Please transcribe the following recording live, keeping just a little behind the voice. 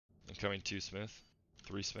coming 2 Smith.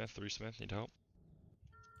 3 Smith, 3 Smith, need help.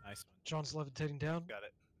 Nice one. John's levitating down. Got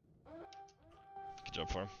it. Good job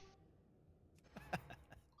for him.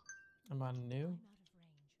 Am I new?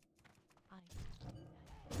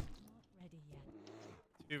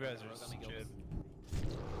 Two reserves. Good.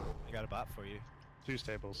 I got a bot for you. 2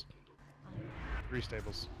 stables. 3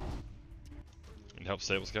 stables. Need help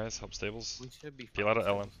stables, guys. Help stables. We should be Peel out of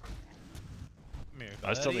Ellen. Come here,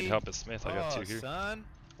 I still need buddy. help at Smith. I got 2 here. Son.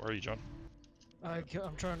 Where are you, John? I'm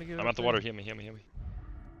trying to get. I'm up at the there. water. Heal me, heal me, heal me.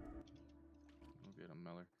 We'll get him,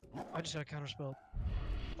 Miller. I just got counterspelled.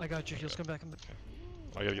 I got you. Heels come back.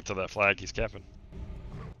 I gotta get to that flag. He's capping.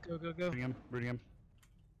 Go, go, go. Rooting him.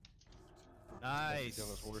 Nice.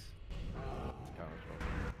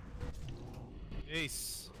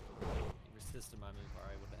 Ace. Resisted my move, or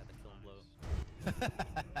I would have had to kill him blow.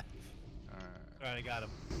 Alright. Alright, I got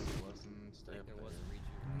him. Wasn't I stay think up there there. was a reach.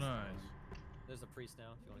 Nice. There's a priest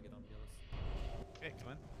now if you want to get on Gillis. Okay, come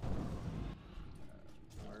on.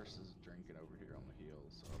 Nurse is drinking over here on the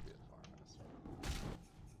heels, so I'll be at farm in a second.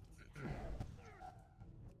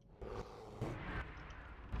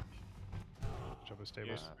 Jump with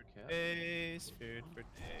stables. Okay. Days, food for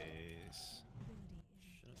days.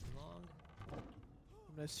 Shouldn't be long.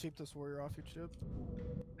 Nice to keep this warrior off your chip.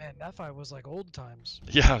 Man, that fight was like old times.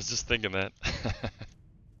 Yeah, I was just thinking that. Jesus,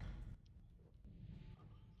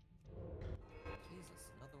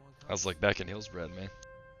 another one. I was like back in Hillsbred, man.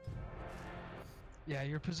 Yeah,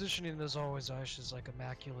 your positioning as always, Ash, is like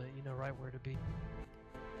immaculate. You know right where to be.